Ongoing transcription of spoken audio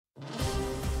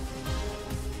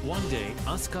One day,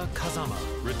 Asuka Kazama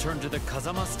returned to the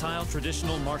Kazama-style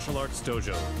traditional martial arts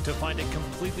dojo to find it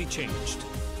completely changed.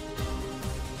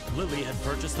 Lili had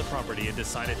purchased the property and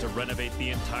decided to renovate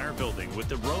the entire building with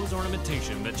the rose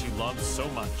ornamentation that she loved so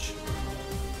much.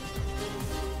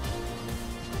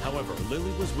 However,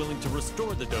 Lili was willing to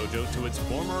restore the dojo to its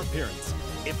former appearance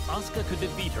if Asuka could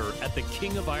defeat her at the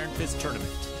King of Iron Fist tournament.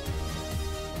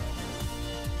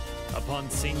 Upon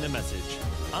seeing the message,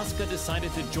 Asuka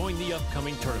decided to join the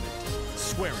upcoming tournament,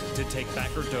 swearing to take back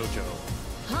her dojo.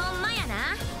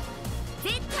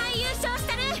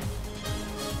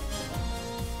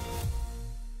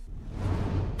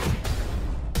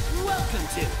 Welcome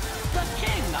to the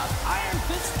King of Iron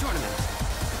Fist tournament.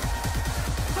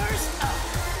 First up,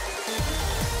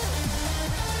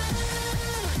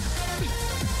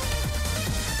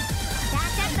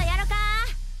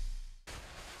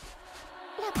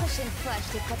 la prochaine fois,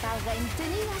 je te préparerai une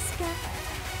tenue, Asuka.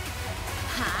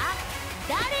 Ha?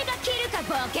誰が着るか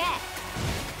ボケ?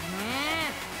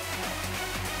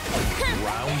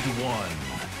 Round 1.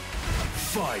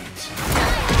 Fight!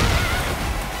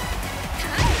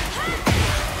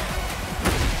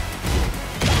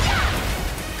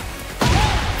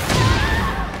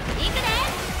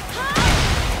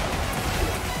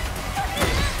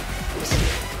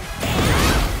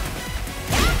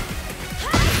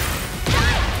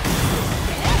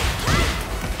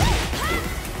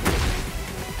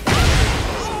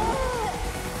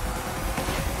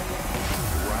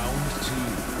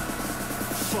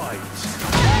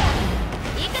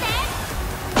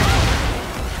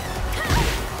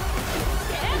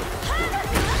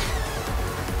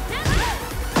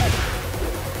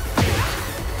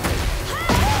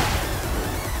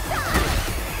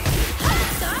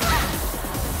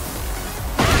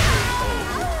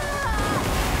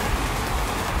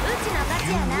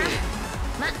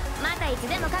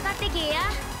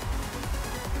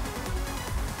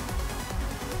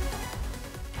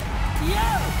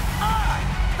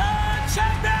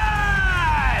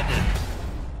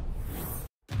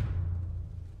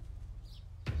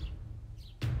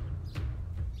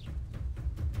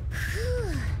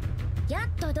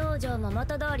道場も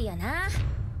元通りやな。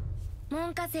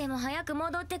門下生も早く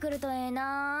戻ってくるとええ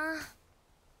な。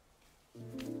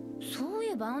そう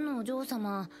いえばあのお嬢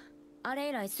様、あれ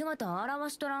以来姿を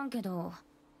現しとらんけど、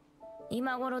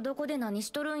今頃どこで何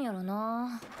しとるんやろ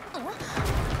な。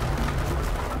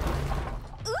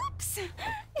Oups!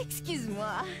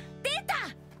 Excuse-moi. 出た！っ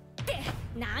て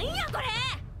なんやこれ！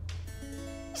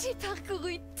 J'ai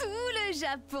parcouru tout le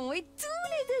Japon et tous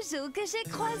les dojos que j'ai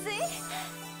croisés.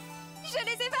 Je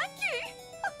les ai vaincus.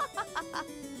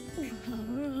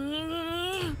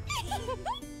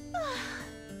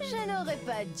 Je n'aurais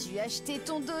pas dû acheter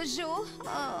ton dojo.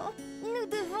 Oh, nous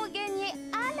devons gagner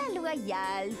à la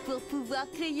loyale pour pouvoir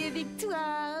crier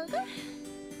victoire.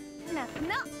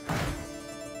 Maintenant,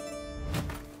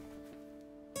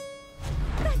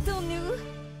 battons-nous.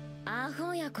 ア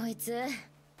ホやこいつ。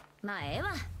まあええ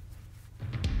わ。か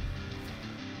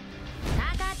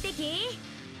かってき。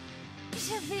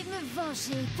 Je vais me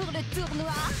venger pour le tournoi.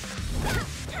 ハ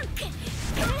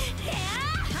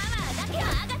マーだけは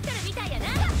上がってるみたいやな。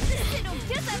 C'est donc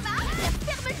Kazama. La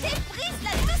fermeté brise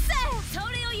la douceur. そ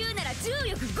れを言うなら重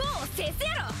力5。